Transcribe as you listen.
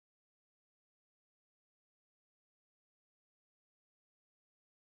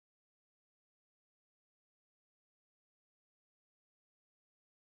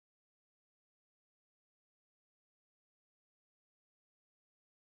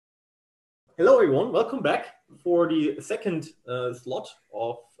Hello, everyone. Welcome back for the second slot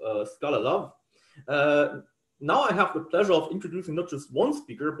of Scala Love. Now I have the pleasure of introducing not just one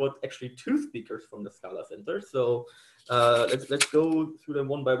speaker, but actually two speakers from the Scala Center. So let's go through them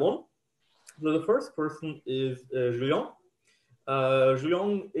one by one. So the first person is Julien.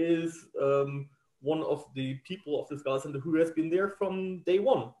 Julien is one of the people of the Scala Center who has been there from day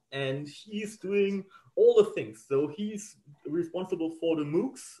one, and he's doing all the things. So he's responsible for the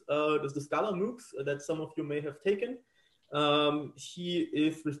MOOCs, the Scala MOOCs that some of you may have taken. He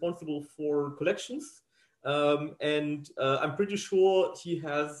is responsible for collections, and I'm pretty sure he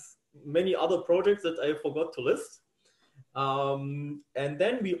has many other projects that I forgot to list. And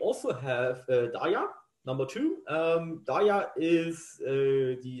then we also have Darja, number two. Darja is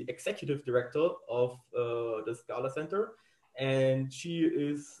the executive director of the Scala Center, and she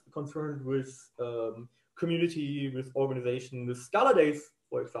is concerned with community, with organization, with Scala Days,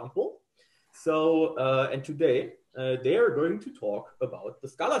 for example. So, and today they are going to talk about the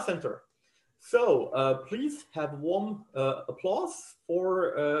Scala Center. So please have warm applause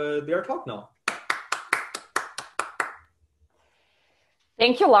for their talk now.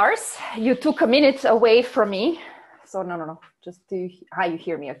 Thank you, Lars. You took a minute away from me. So no, just do how you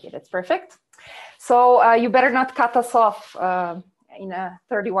hear me. Okay, that's perfect. So you better not cut us off in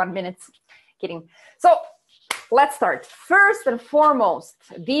 31 minutes. Kidding. So let's start. First and foremost,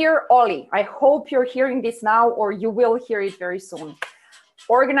 dear Ollie, I hope you're hearing this now or you will hear it very soon.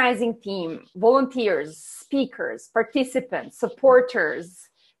 Organizing team, volunteers, speakers, participants, supporters,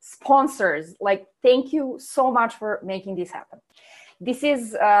 sponsors, like, thank you so much for making this happen. This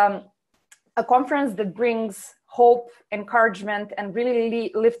is a conference that brings hope, encouragement, and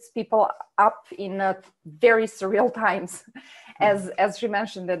really lifts people up in very surreal times, as she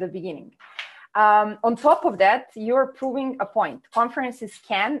mentioned at the beginning. On top of that, you're proving a point. Conferences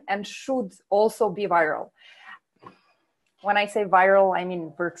can and should also be viral. When I say viral, I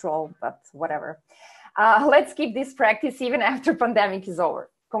mean virtual, but whatever. Let's keep this practice even after pandemic is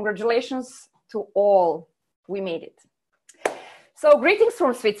over. Congratulations to all. We made it. So greetings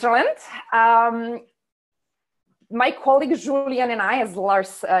from Switzerland. My colleague Julian and I, as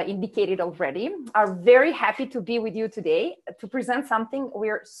Lars indicated already, are very happy to be with you today to present something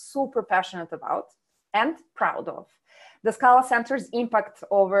we're super passionate about and proud of, the Scala Center's impact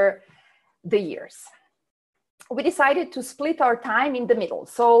over the years. We decided to split our time in the middle.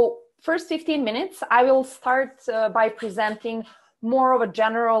 So first 15 minutes, I will start by presenting more of a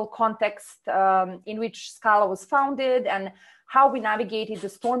general context in which Scala was founded and how we navigated the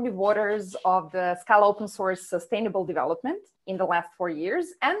stormy waters of the Scala open source sustainable development in the last 4 years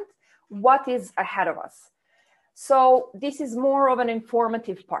and what is ahead of us. So this is more of an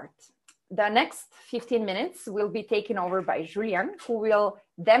informative part. The next 15 minutes will be taken over by Julien, who will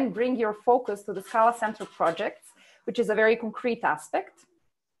then bring your focus to the Scala Center projects, which is a very concrete aspect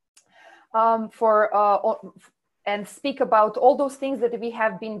and speak about all those things that we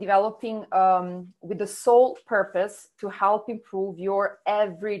have been developing with the sole purpose to help improve your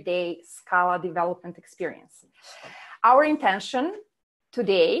everyday Scala development experience. Our intention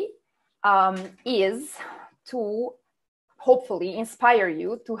today is to hopefully inspire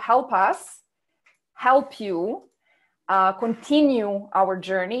you, to help us help you continue our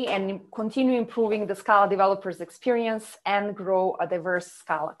journey and continue improving the Scala developers experience and grow a diverse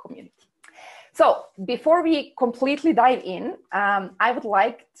Scala community. So before we completely dive in, I would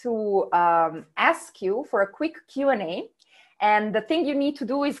like to ask you for a quick Q&A. And the thing you need to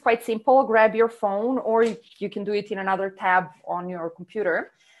do is quite simple. Grab your phone, or you can do it in another tab on your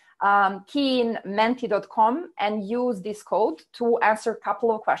computer. Key in menti.com and use this code to answer a couple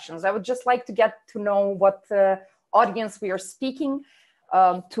of questions. I would just like to get to know what audience we are speaking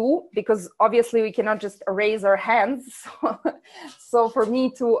to, because obviously we cannot just raise our hands. So for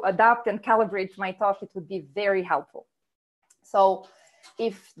me to adapt and calibrate my talk, it would be very helpful. So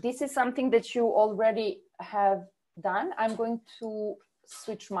if this is something that you already have done, I'm going to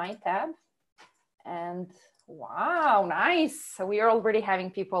switch my tab. And wow, nice. We are already having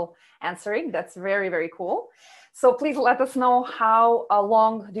people answering. That's very, very cool. So please let us know how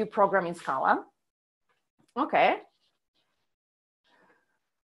long do you program in Scala? Okay.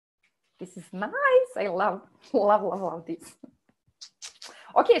 This is nice. I love this.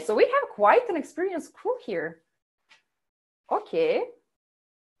 Okay, so we have quite an experienced crew here. Okay.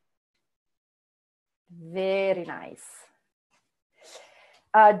 Very nice.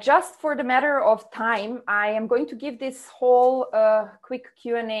 Just for the matter of time, I am going to give this whole quick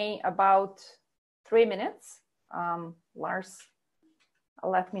Q&A about 3 minutes. Lars,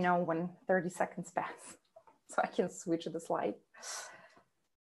 let me know when 30 seconds pass so I can switch the slide.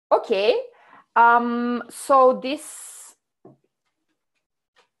 Okay, So this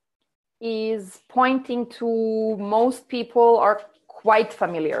is pointing to most people are quite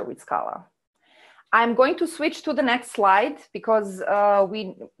familiar with Scala. I'm going to switch to the next slide because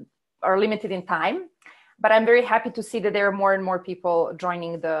we are limited in time, but I'm very happy to see that there are more and more people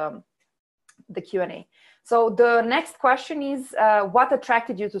joining the Q&A. So the next question is, what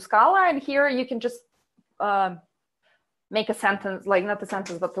attracted you to Scala? And here you can just make a sentence, like not a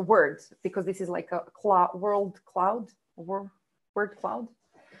sentence, but the words, because this is like a word cloud.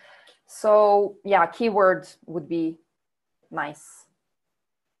 So yeah, keyword would be nice.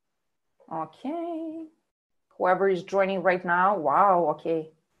 Okay. Whoever is joining right now, wow, okay.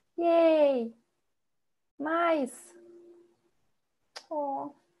 Yay. Nice.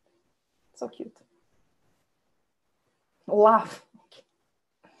 Oh, so cute. Love. Okay.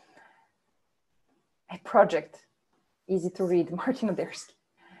 A project. Easy to read. Martin Odersky.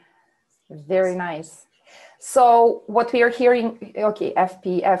 Very nice. So what we are hearing, okay,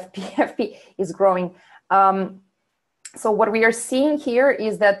 FP is growing. So what we are seeing here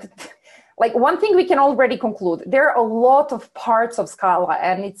is that, like, one thing we can already conclude, there are a lot of parts of Scala,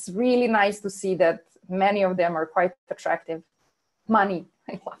 and it's really nice to see that many of them are quite attractive. Money,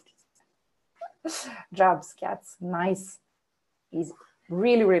 I love this. Jobs, cats, nice. Easy.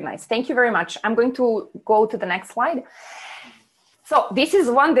 Really, really nice. Thank you very much. I'm going to go to the next slide. So this is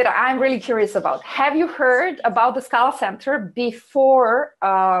one that I'm really curious about. Have you heard about the Scala Center before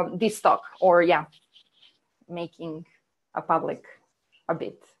this talk? Or yeah, making a public a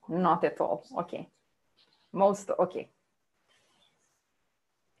bit? Not at all. Okay. Okay.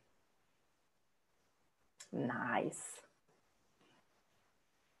 Nice.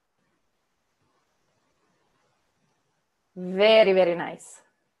 Very, very nice.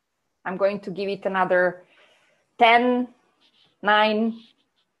 I'm going to give it another 10, 9,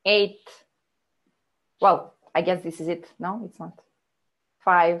 8. Well, I guess this is it. No, it's not.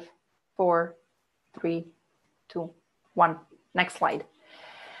 5, 4, 3, 2, 1. Next slide.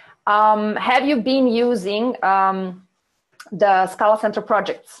 Have you been using the Scala Center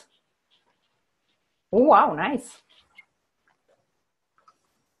projects? Oh, wow, nice.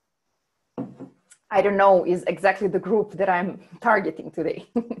 I don't know is exactly the group that I'm targeting today.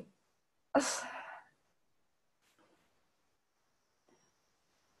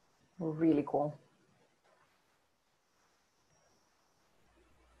 Really cool.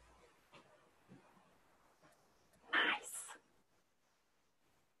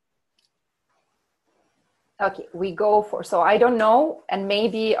 Okay, we go for, so I don't know, and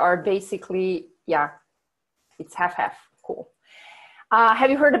maybe are basically, yeah, it's half-half, cool.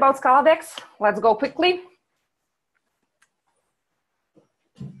 Have you heard about Scala Days? Let's go quickly.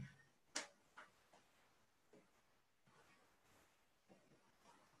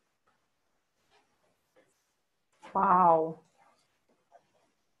 Wow.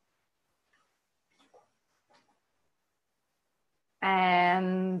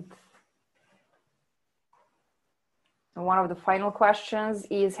 And one of the final questions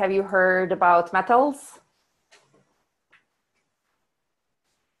is, have you heard about metals?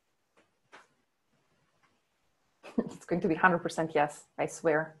 It's going to be 100% yes, I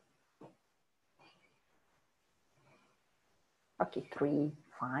swear. Okay, 3,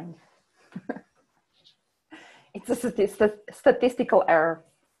 fine. It's a statistical error.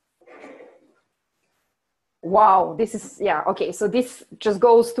 Wow, this is, yeah, okay. So this just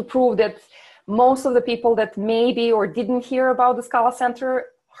goes to prove that most of the people that maybe or didn't hear about the Scala Center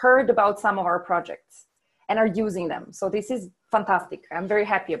heard about some of our projects and are using them. So this is fantastic. I'm very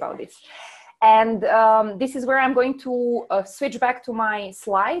happy about this. And this is where I'm going to switch back to my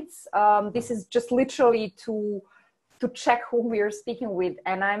slides. This is just literally to check who we are speaking with.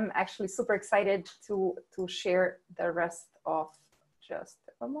 And I'm actually super excited to share the rest of, just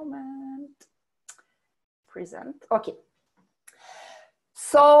a moment. Present. Okay.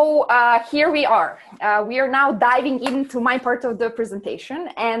 So here we are. We are now diving into my part of the presentation.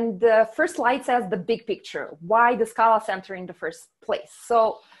 And the first slide says the big picture. Why the Scala Center in the first place?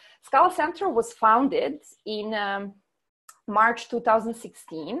 So Scala Center was founded in March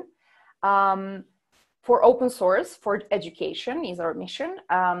 2016 for open source, for education is our mission,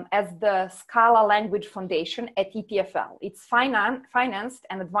 as the Scala Language Foundation at EPFL. It's financed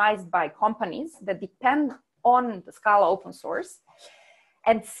and advised by companies that depend on the Scala open source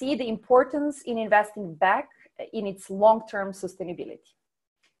and see the importance in investing back in its long-term sustainability.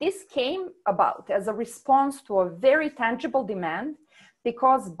 This came about as a response to a very tangible demand,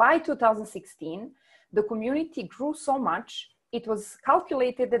 because by 2016, the community grew so much. It was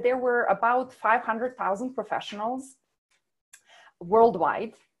calculated that there were about 500,000 professionals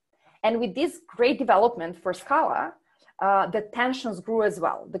worldwide, And with this great development for Scala, the tensions grew as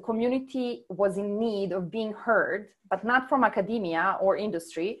well. The community was in need of being heard, but not from academia or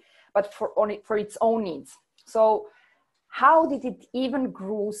industry, but for its own needs. So how did it even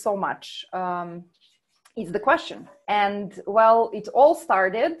grow so much is the question. And well, it all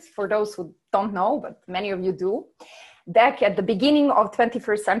started, for those who don't know, but many of you do, back at the beginning of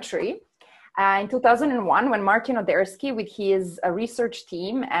 21st century, in 2001, when Martin Odersky with his research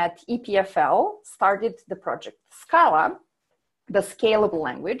team at EPFL started the project Scala, the scalable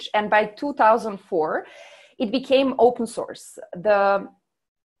language. And by 2004, it became open source.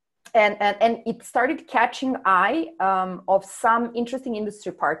 And it started catching eye of some interesting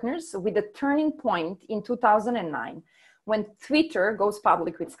industry partners, with a turning point in 2009, when Twitter goes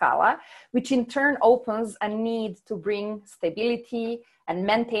public with Scala, which in turn opens a need to bring stability and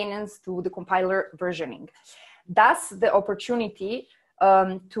maintenance to the compiler versioning. Thus, the opportunity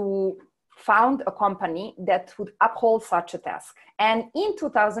to found a company that would uphold such a task. And in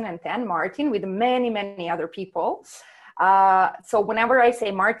 2010, Martin, with many, many other people, so whenever I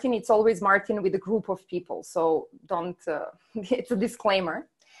say Martin, it's always Martin with a group of people. So don't, it's a disclaimer,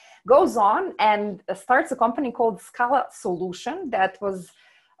 goes on and starts a company called Scala Solution that was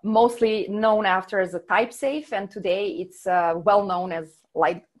mostly known after as a TypeSafe, and today it's well known as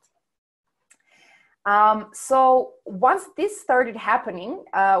Light. So once this started happening,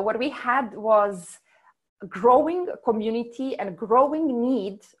 what we had was a growing community and growing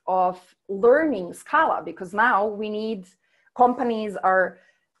need of learning Scala, because now we need, companies are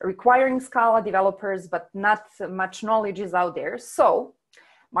requiring Scala developers, but not much knowledge is out there. So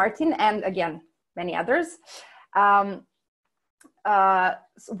Martin and again, many others,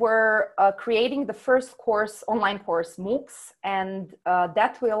 were creating the first course, online course, MOOCs, and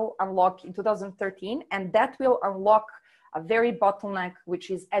that will unlock in 2013, and that will unlock a very bottleneck, which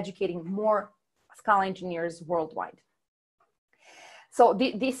is educating more Scala engineers worldwide. So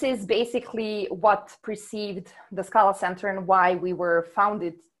this is basically what preceded the Scala Center and why we were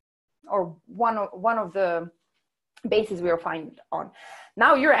founded, or one of the bases we were founded on.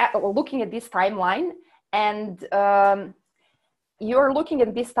 Now you're looking at this timeline, and you're looking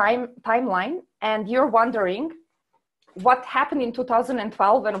at this timeline and you're wondering what happened in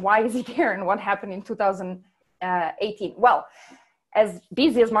 2012 and why is it here, and what happened in 2018. Well, as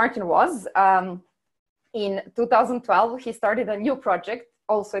busy as Martin was, in 2012, he started a new project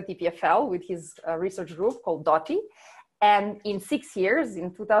also at EPFL with his research group called DOTI. And in 6 years,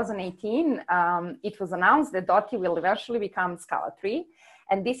 in 2018, it was announced that DOTI will eventually become Scala 3.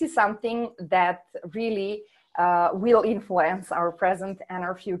 And this is something that really will influence our present and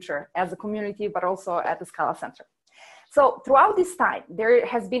our future as a community, but also at the Scala Center. So throughout this time, there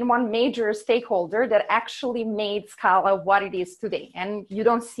has been one major stakeholder that actually made Scala what it is today. And you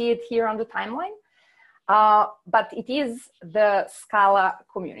don't see it here on the timeline, but it is the Scala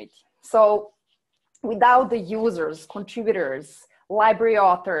community. So without the users, contributors, library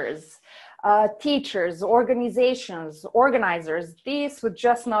authors, teachers, organizations, organizers, this would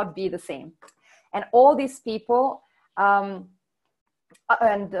just not be the same. And all these people, and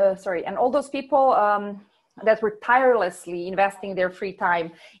all those people that were tirelessly investing their free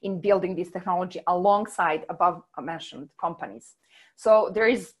time in building this technology alongside above mentioned companies. So there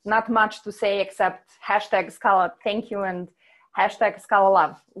is not much to say except hashtag Scala thank you and hashtag Scala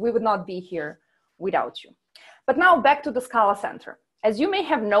love. We would not be here without you. But now back to the Scala Center. As you may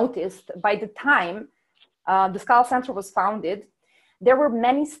have noticed, by the time the Scala Center was founded, there were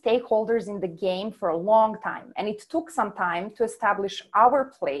many stakeholders in the game for a long time, and it took some time to establish our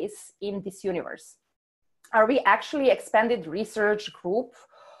place in this universe. Are we actually expanded research group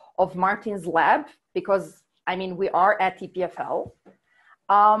of Martin's lab? Because, I mean, we are at EPFL.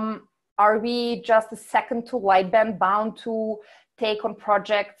 Are we just a second to Lightband bound to take on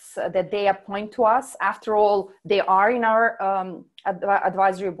projects that they appoint to us? After all, they are in our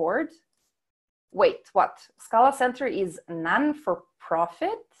advisory board. Wait, what? Scala Center is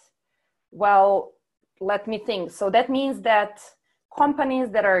non-for-profit? Well, let me think. So that means that companies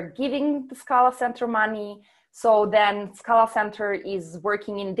that are giving the Scala Center money, so then Scala Center is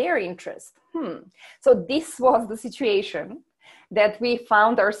working in their interest. So this was the situation that we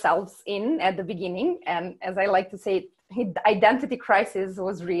found ourselves in at the beginning. And as I like to say, identity crisis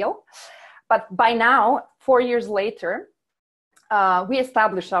was real. But by now, 4 years later, we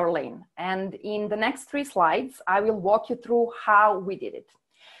established our lane. And in the next 3 slides, I will walk you through how we did it.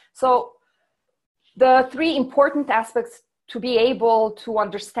 So the 3 important aspects to be able to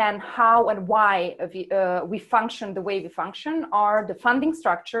understand how and why we function the way we function are the funding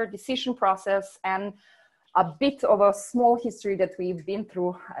structure, decision process, and a bit of a small history that we've been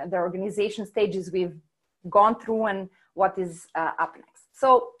through, the organization stages we've gone through, and what is up next.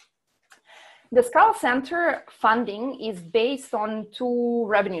 So the Scala Center funding is based on two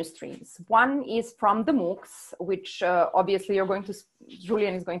revenue streams. One is from the MOOCs, which obviously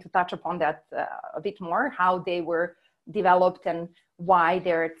Julian is going to touch upon that a bit more, how they were developed and why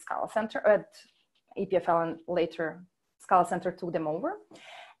they're at Scala Center, at EPFL, and later Scala Center took them over.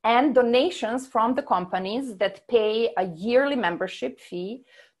 And donations from the companies that pay a yearly membership fee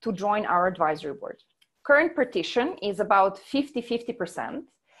to join our advisory board. Current partition is about 50-50%.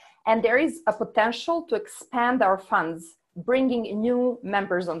 And there is a potential to expand our funds, bringing new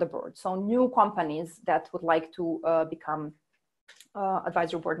members on the board. So new companies that would like to become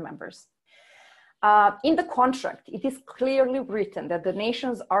advisory board members. In the contract, it is clearly written that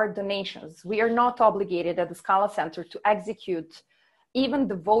donations are donations. We are not obligated at the Scala Center to execute even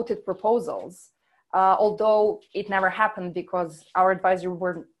the voted proposals, although it never happened because our advisory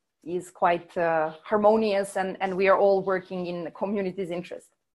board is quite harmonious and we are all working in the community's interest.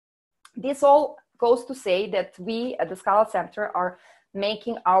 This all goes to say that we at the Scala Center are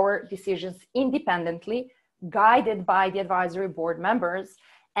making our decisions independently, guided by the advisory board members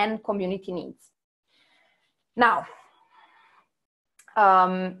and community needs. Now,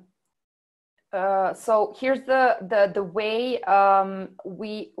 so here's the way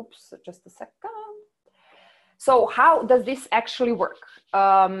oops, just a second. So how does this actually work?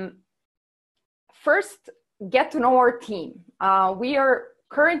 First, get to know our team. We are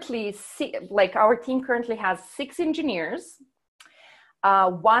currently, our team currently has 6 engineers,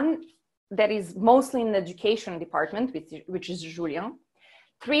 one that is mostly in the education department, which is Julian,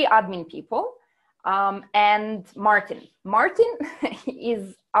 3 admin people, and Martin. Martin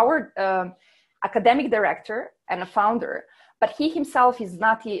is our academic director and a founder, but he himself is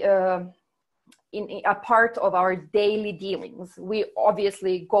not in a part of our daily dealings. We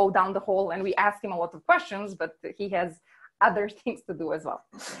obviously go down the hall and we ask him a lot of questions, but he has other things to do as well.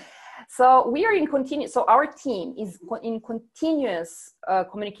 So we are so our team is in continuous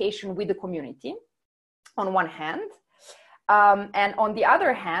communication with the community on one hand. And on the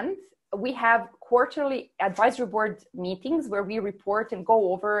other hand, we have quarterly advisory board meetings where we report and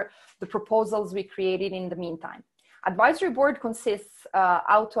go over the proposals we created in the meantime. Advisory board consists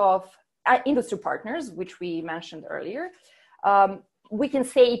out of industry partners, which we mentioned earlier. We can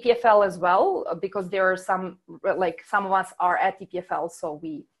say EPFL as well, because there are some of us are at EPFL, so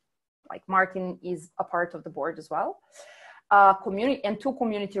Martin is a part of the board as well. Community and 2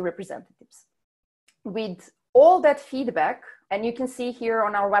 community representatives. With all that feedback, and you can see here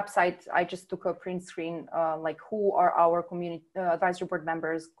on our website, I just took a print screen, who are our community advisory board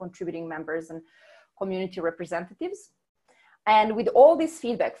members, contributing members, and community representatives. And with all this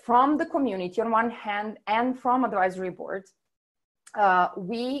feedback from the community on one hand and from advisory boards,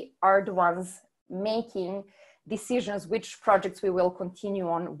 we are the ones making decisions which projects we will continue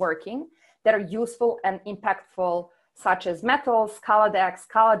on working that are useful and impactful, such as Metals, Scala Days,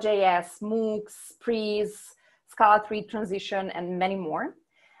 Scala JS, MOOCs, PREs, Scala 3 transition, and many more,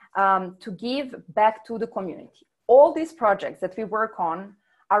 to give back to the community. All these projects that we work on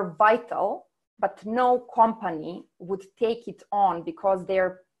are vital, but no company would take it on because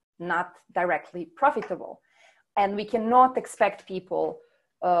they're not directly profitable. And we cannot expect people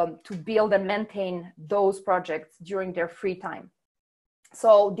to build and maintain those projects during their free time.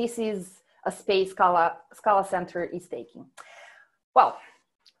 So this is a space Scala Center is taking. Well,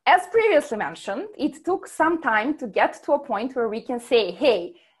 as previously mentioned, it took some time to get to a point where we can say,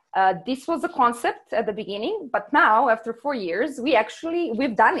 hey, this was a concept at the beginning, but now after 4 years,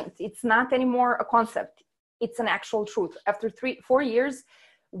 we've done it. It's not anymore a concept. It's an actual truth. After 4 years,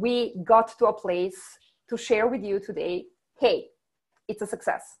 we got to a place to share with you today, hey, it's a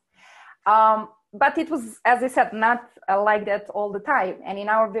success. But it was, as I said, not like that all the time. And in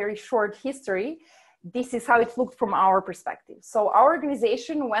our very short history, this is how it looked from our perspective. So our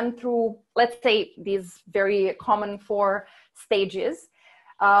organization went through, let's say, these very common 4 stages,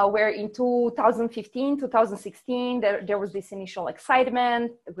 where in 2015, 2016, there was this initial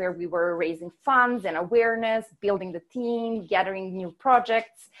excitement where we were raising funds and awareness, building the team, gathering new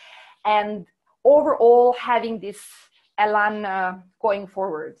projects, and overall having this elan going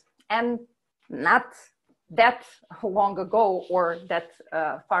forward. And not that long ago or that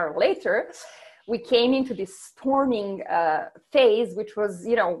far later, we came into this storming phase, which was,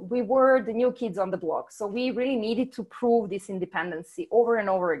 we were the new kids on the block. So we really needed to prove this independency over and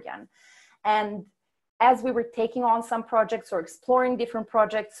over again. And as we were taking on some projects or exploring different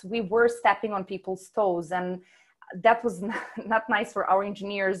projects, we were stepping on people's toes. And that was not nice for our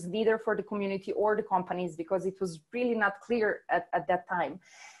engineers, neither for the community or the companies, because it was really not clear at that time.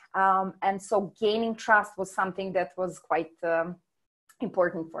 And so gaining trust was something that was quite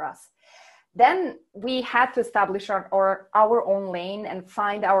important for us. Then we had to establish our own lane and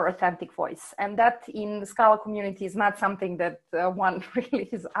find our authentic voice. And that in the Scala community is not something that one really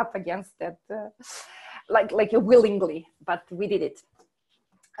is up against that, like willingly, but we did it.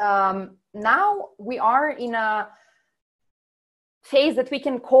 Now we are in a phase that we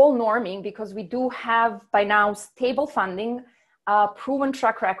can call norming, because we do have by now stable funding, proven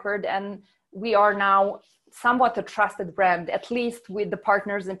track record, and we are now somewhat a trusted brand, at least with the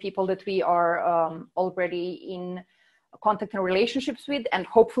partners and people that we are already in contact and relationships with, and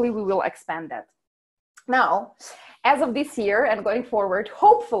hopefully we will expand that. Now, as of this year and going forward,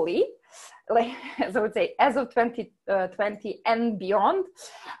 hopefully, like as I would say, as of 2020 and beyond,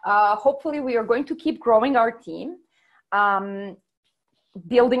 hopefully we are going to keep growing our team,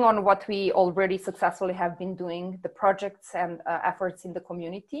 building on what we already successfully have been doing, the projects and efforts in the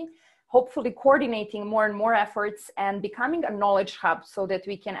community, hopefully coordinating more and more efforts and becoming a knowledge hub so that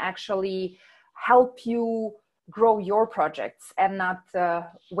we can actually help you grow your projects and not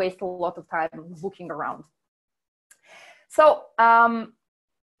waste a lot of time looking around. So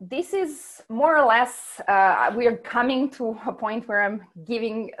this is more or less, we are coming to a point where I'm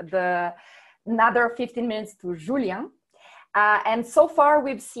giving another 15 minutes to Julien. And so far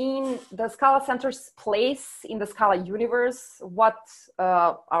we've seen the Scala Center's place in the Scala universe, what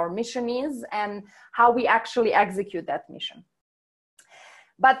our mission is, and how we actually execute that mission.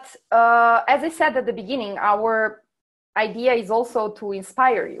 But as I said at the beginning, our idea is also to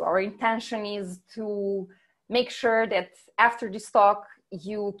inspire you. Our intention is to make sure that after this talk,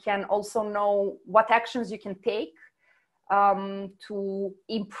 you can also know what actions you can take to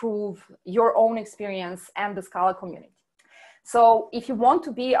improve your own experience and the Scala community. So if you want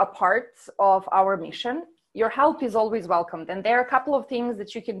to be a part of our mission, your help is always welcomed. And there are a couple of things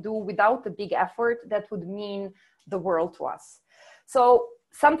that you can do without a big effort that would mean the world to us. So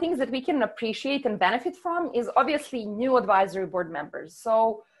some things that we can appreciate and benefit from is obviously new advisory board members.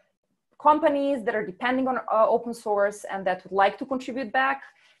 So companies that are depending on open source and that would like to contribute back,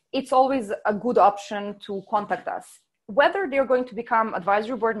 it's always a good option to contact us. Whether they're going to become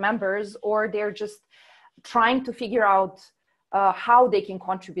advisory board members or they're just trying to figure out how they can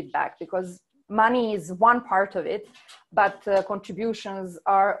contribute back, because money is one part of it, but contributions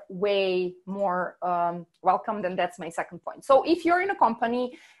are way more welcomed, and that's my second point. So if you're in a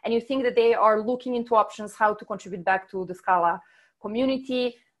company and you think that they are looking into options how to contribute back to the Scala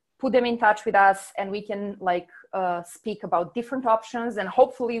community, put them in touch with us and we can speak about different options, and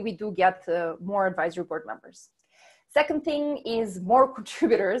hopefully we do get more advisory board members. Second thing is more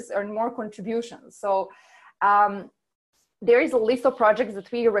contributors or more contributions. So there is a list of projects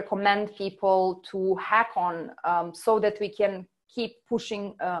that we recommend people to hack on so that we can keep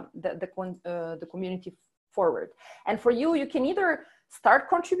pushing the community forward. And for you, you can either start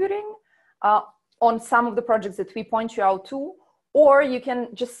contributing on some of the projects that we point you out to, or you can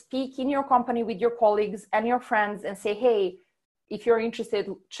just speak in your company with your colleagues and your friends and say, hey, if you're interested,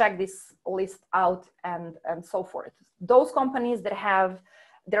 check this list out and so forth. Those companies that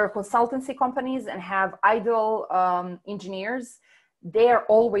are consultancy companies and have idle engineers, they are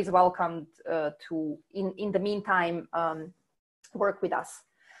always welcomed to, in the meantime, work with us.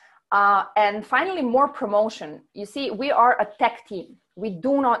 And finally, more promotion. You see, we are a tech team. We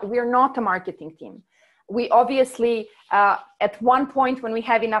are not a marketing team. We obviously, at one point when we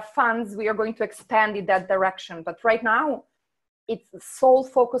have enough funds, we are going to expand in that direction. But right now, it's the sole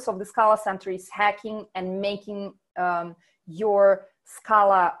focus of the Scala Center is hacking and making your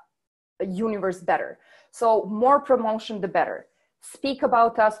Scala universe better. So more promotion, the better. Speak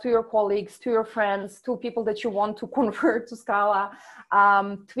about us to your colleagues, to your friends, to people that you want to convert to Scala,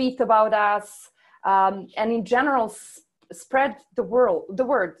 tweet about us, and in general, spread the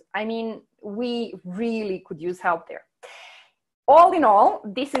word. I mean, we really could use help there. All in all,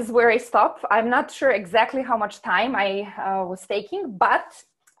 this is where I stop. I'm not sure exactly how much time I was taking, but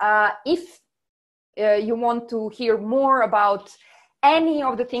if you want to hear more about any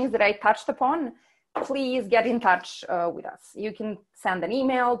of the things that I touched upon, please get in touch with us. You can send an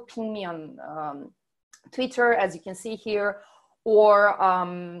email, ping me on Twitter, as you can see here, or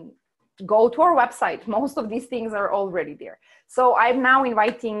go to our website. Most of these things are already there. So I'm now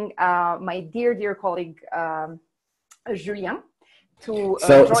inviting my dear colleague, Julien, to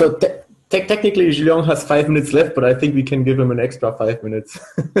join. Technically, Julien has 5 minutes left, but I think we can give him an extra 5 minutes.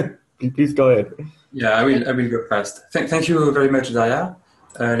 Please go ahead. Yeah, I will go fast. Thank you very much, Darja.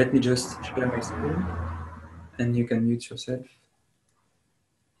 Let me just share my screen. and you can mute yourself.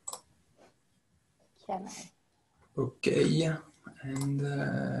 Can I? Okay, and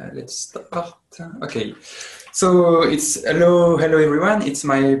let's start. Okay, so it's hello everyone. It's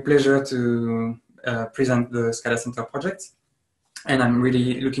my pleasure to present the Scala Center project, and I'm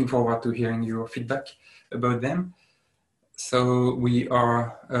really looking forward to hearing your feedback about them. So we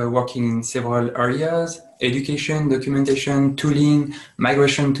are working in several areas: education, documentation, tooling,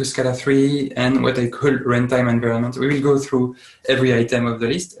 migration to Scala 3, and what I call runtime environment. We will go through every item of the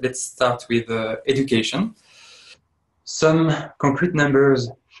list. Let's start with education. Some concrete numbers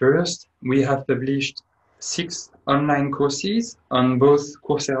first. We have published 6 online courses on both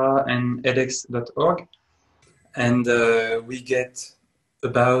Coursera and edX.org, and we get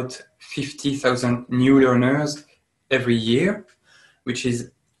about 50,000 new learners every year, which is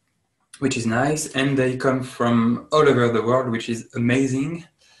nice, and they come from all over the world, which is amazing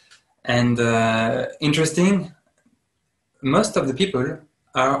and interesting. Most of the people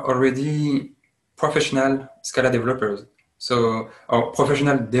are already professional Scala developers, or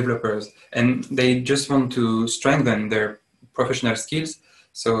professional developers, and they just want to strengthen their professional skills.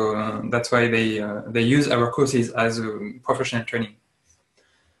 So that's why they use our courses as professional training.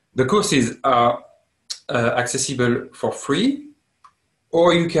 The courses are accessible for free,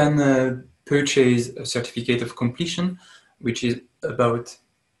 or you can purchase a certificate of completion, which is about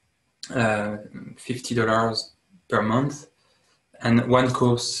 $50 per month. And one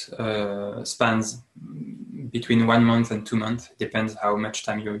course spans between 1 month and 2 months, depends how much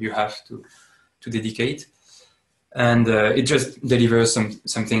time you have to dedicate. And it just delivers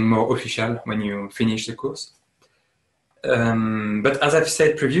something more official when you finish the course. But as I've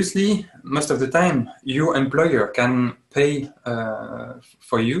said previously, most of the time your employer can pay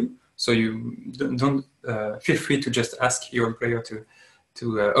for you, so you don't feel free to just ask your employer to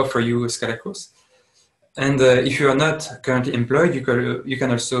offer you a Scala course. And if you are not currently employed, you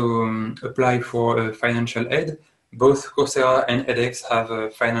can also apply for financial aid. Both Coursera and edX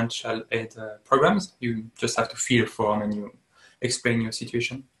have financial aid programs. You just have to fill a form and you explain your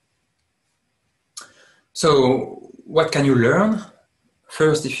situation. So what can you learn?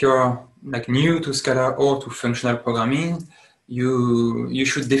 First, if you're like new to Scala or to functional programming, you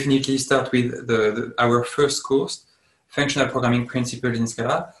should definitely start with our first course, Functional Programming Principles in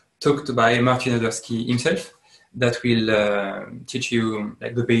Scala, taught by Martin Odersky himself, that will teach you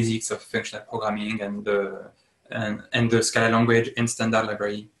like the basics of functional programming and the Scala language and standard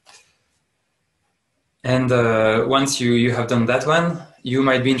library. And once you have done that one, you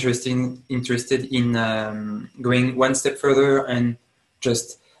might be interested in going one step further and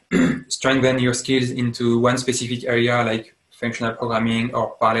just strengthen your skills into one specific area, like functional programming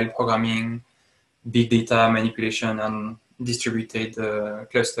or parallel programming, big data manipulation and distributed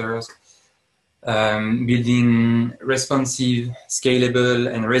clusters, building responsive, scalable,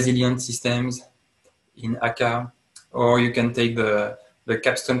 and resilient systems in Akka. Or you can take the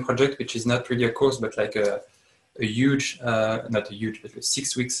capstone project, which is not really a course, but like a huge, not a huge, but a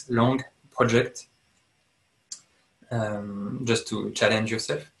 6 weeks long project, just to challenge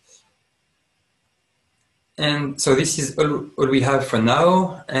yourself. And so this is all we have for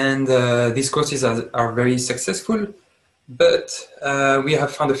now. And these courses are very successful, but we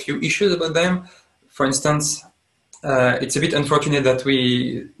have found a few issues about them. For instance, it's a bit unfortunate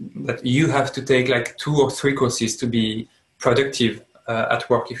that you have to take like 2 or 3 courses to be productive at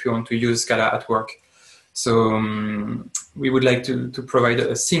work if you want to use Scala at work. So we would like to provide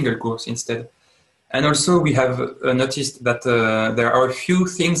a single course instead. And also we have noticed that there are a few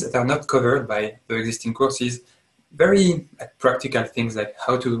things that are not covered by the existing courses, very practical things like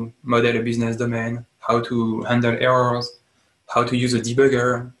how to model a business domain, how to handle errors, how to use a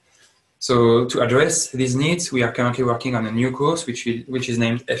debugger. So to address these needs, we are currently working on a new course which is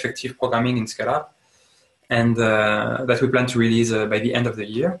named Effective Programming in Scala, and that we plan to release by the end of the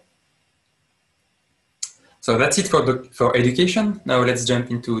year. So that's it for education. Now let's jump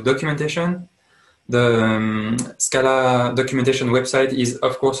into documentation. The Scala documentation website is,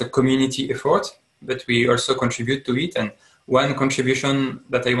 of course, a community effort, but we also contribute to it. And one contribution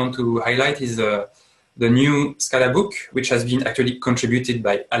that I want to highlight is the new Scala book, which has been actually contributed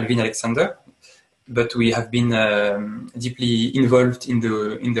by Alvin Alexander, but we have been deeply involved in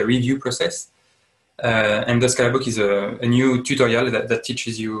the review process. And the Scala book is a new tutorial that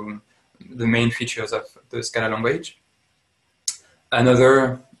teaches you the main features of the Scala language.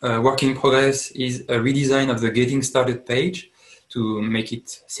 Another work in progress is a redesign of the getting started page to make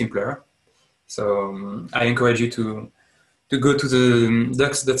it simpler. So I encourage you to go to the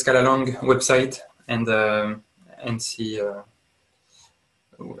docs.scalalang website and see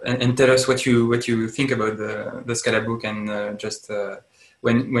and tell us what you think about the Scala book, and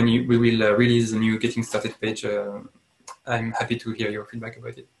when we will release a new Getting Started page, I'm happy to hear your feedback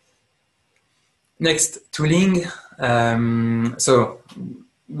about it. Next, tooling. So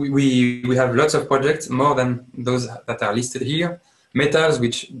we have lots of projects, more than those that are listed here. Metals,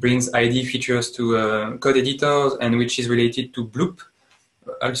 which brings ID features to code editors and which is related to Bloop.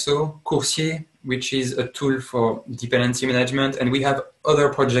 Also, Coursier, which is a tool for dependency management. And we have other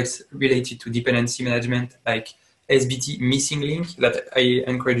projects related to dependency management, like SBT Missing Link, that I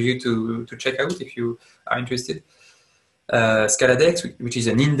encourage you to check out if you are interested. Scala Days, which is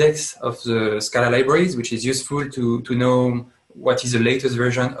an index of the Scala libraries, which is useful to know what is the latest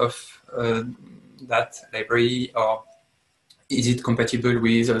version of that library, or is it compatible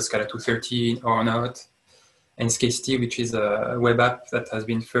with Scala 2.13 or not. And Scala, which is a web app that has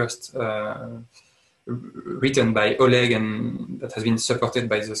been first written by Oleg and that has been supported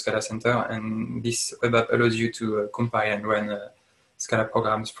by the Scala Center. And this web app allows you to compile and run Scala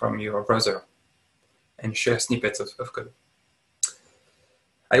programs from your browser and share snippets of code.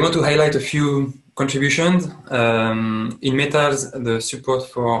 I want to highlight a few contributions. In Metals, the support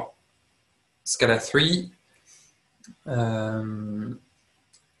for Scala 3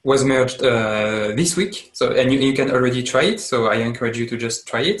 was merged this week, so and you can already try it. So I encourage you to just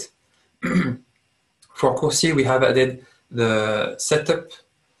try it. For Coursier, we have added the setup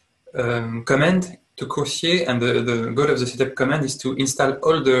command to Coursier, and the goal of the setup command is to install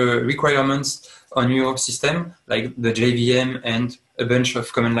all the requirements on your system, like the JVM and a bunch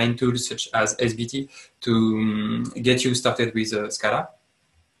of command line tools such as SBT to get you started with Scala.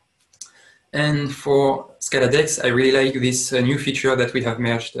 And for Scala Days, I really like this new feature that we have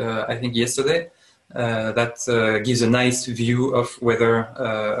merged, I think yesterday, that gives a nice view of whether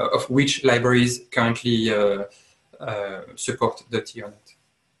of which libraries currently support Dotty or not.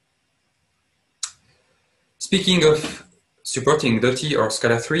 Speaking of supporting Dotty or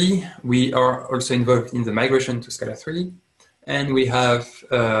Scala 3, we are also involved in the migration to Scala 3, and we have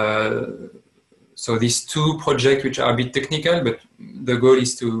so these two projects which are a bit technical, but the goal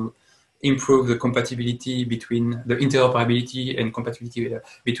is to improve the compatibility between the interoperability and compatibility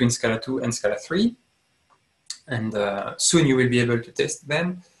between Scala 2 and Scala 3. And soon you will be able to test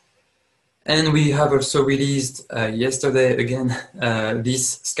them. And we have also released yesterday again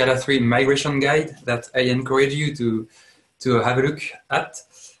this Scala 3 migration guide that I encourage you to have a look at.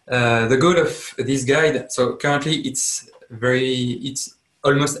 The goal of this guide, so currently it's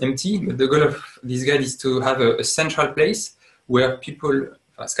almost empty, but the goal of this guide is to have a central place where people,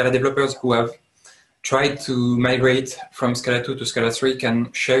 Scala developers who have tried to migrate from Scala 2 to Scala 3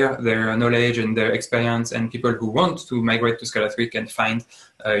 can share their knowledge and their experience, and people who want to migrate to Scala 3 can find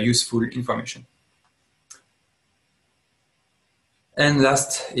useful information. And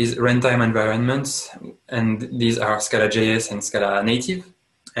last is runtime environments, and these are Scala JS and Scala Native.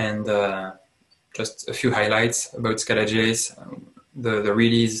 And just a few highlights about Scala JS, the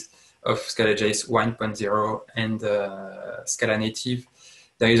release of Scala JS 1.0 and Scala Native.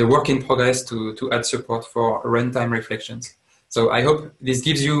 There is a work in progress to add support for runtime reflections. So I hope this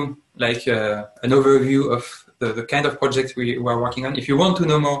gives you like an overview of the kind of projects we are working on. If you want to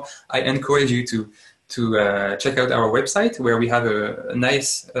know more, I encourage you to check out our website, where we have a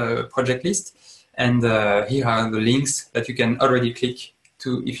nice project list. And here are the links that you can already click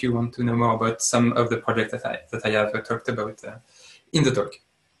to if you want to know more about some of the projects that I have talked about in the talk.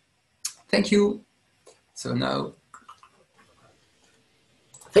 Thank you. So now.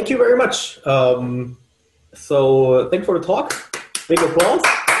 Thank you very much. So thanks for the talk. Big applause.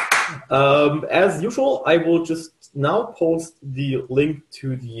 As usual, I will just now post the link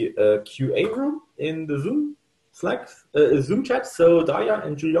to the QA room in the Zoom Slack, Zoom chat. So Darja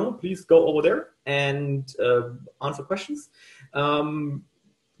and Julian, please go over there and answer questions.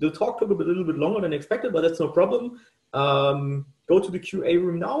 The talk took a little bit longer than expected, but that's no problem. Go to the QA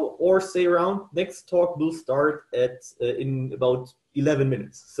room now or stay around. Next talk will start in about 11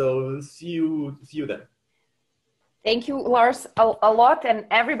 minutes. So see you then. Thank you, Lars, a lot. And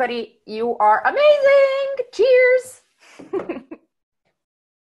everybody, you are amazing. Cheers.